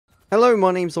Hello,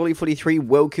 my name's Ollie43,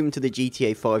 welcome to the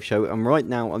GTA 5 show, and right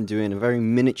now I'm doing a very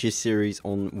miniature series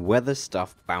on whether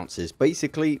stuff bounces.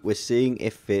 Basically, we're seeing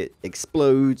if it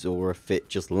explodes or if it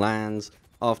just lands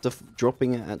after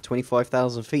dropping it at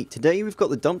 25,000 feet. Today we've got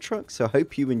the dump truck, so I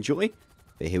hope you enjoy,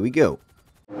 but here we go.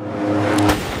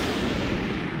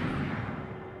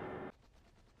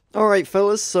 Alright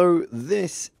fellas, so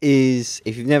this is,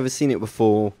 if you've never seen it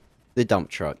before, the dump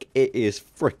truck. It is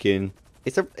freaking,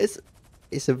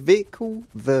 it's a vehicle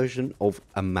version of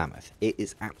a mammoth. It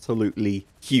is absolutely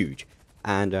huge.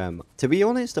 And to be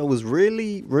honest, I was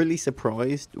really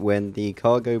surprised when the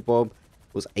Cargo Bob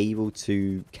was able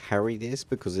to carry this,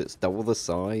 because it's double the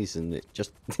size and it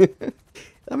just...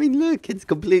 I mean, look, it's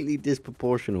completely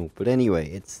disproportional. But anyway,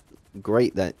 it's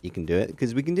great that you can do it,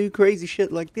 because we can do crazy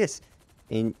shit like this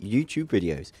in YouTube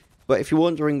videos. But if you're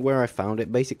wondering where I found it,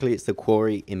 basically it's the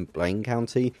quarry in Blaine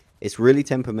County. It's really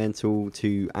temperamental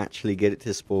to actually get it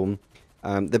to spawn.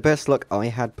 The best luck I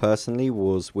had personally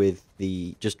was with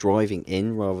the just driving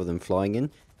in rather than flying in.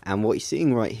 And what you're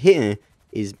seeing right here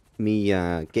is me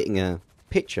getting a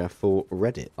picture for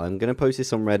Reddit. I'm going to post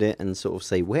this on Reddit and sort of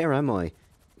say, where am I?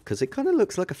 Because it kind of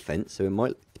looks like a fence,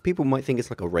 so people might think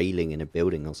it's like a railing in a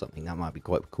building or something. That might be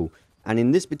quite cool. And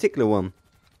in this particular one,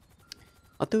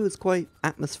 I thought it was quite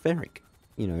atmospheric,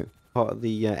 you know, part of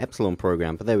the Epsilon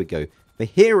program. But there we go. But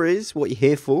here is what you're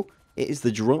here for. It is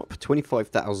the drop,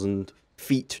 25,000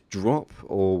 feet drop,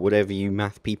 or whatever you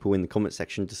math people in the comment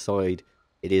section decide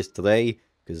it is today,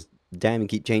 because damn, you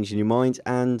keep changing your minds.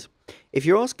 And if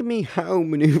you're asking me how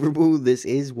maneuverable this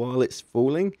is while it's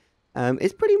falling,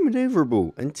 it's pretty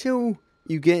maneuverable until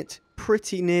you get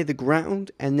pretty near the ground,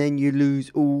 and then you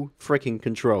lose all freaking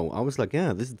control. I was like,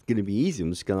 yeah, this is going to be easy. I'm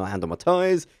just going to land on my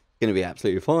tires. It's going to be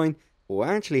absolutely fine. But what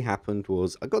actually happened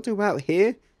was I got to about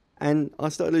here, and I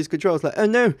started to lose control. I was like, oh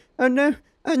no, oh no,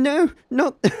 oh no,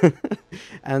 not.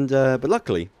 And, but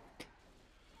luckily,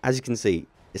 as you can see,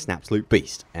 it's an absolute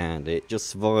beast. And it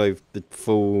just survived the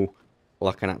fall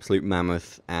like an absolute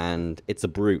mammoth. And it's a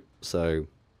brute. So,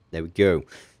 there we go.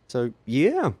 So,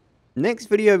 yeah. Next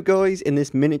video, guys, in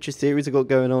this miniature series I've got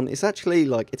going on, it's actually,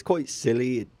 like, it's quite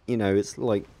silly. You know, it's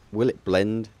like, will it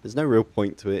blend? There's no real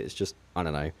point to it. It's just, I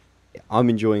don't know. I'm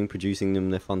enjoying producing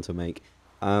them. They're fun to make.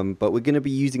 But we're going to be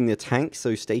using the tank,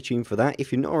 so stay tuned for that.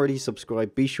 If you're not already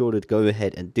subscribed, be sure to go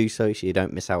ahead and do so you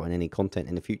don't miss out on any content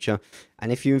in the future.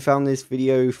 And if you found this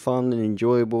video fun and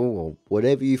enjoyable, or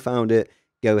whatever you found it,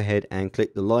 go ahead and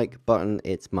click the like button.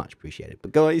 It's much appreciated.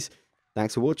 But guys,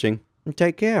 thanks for watching, and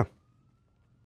take care.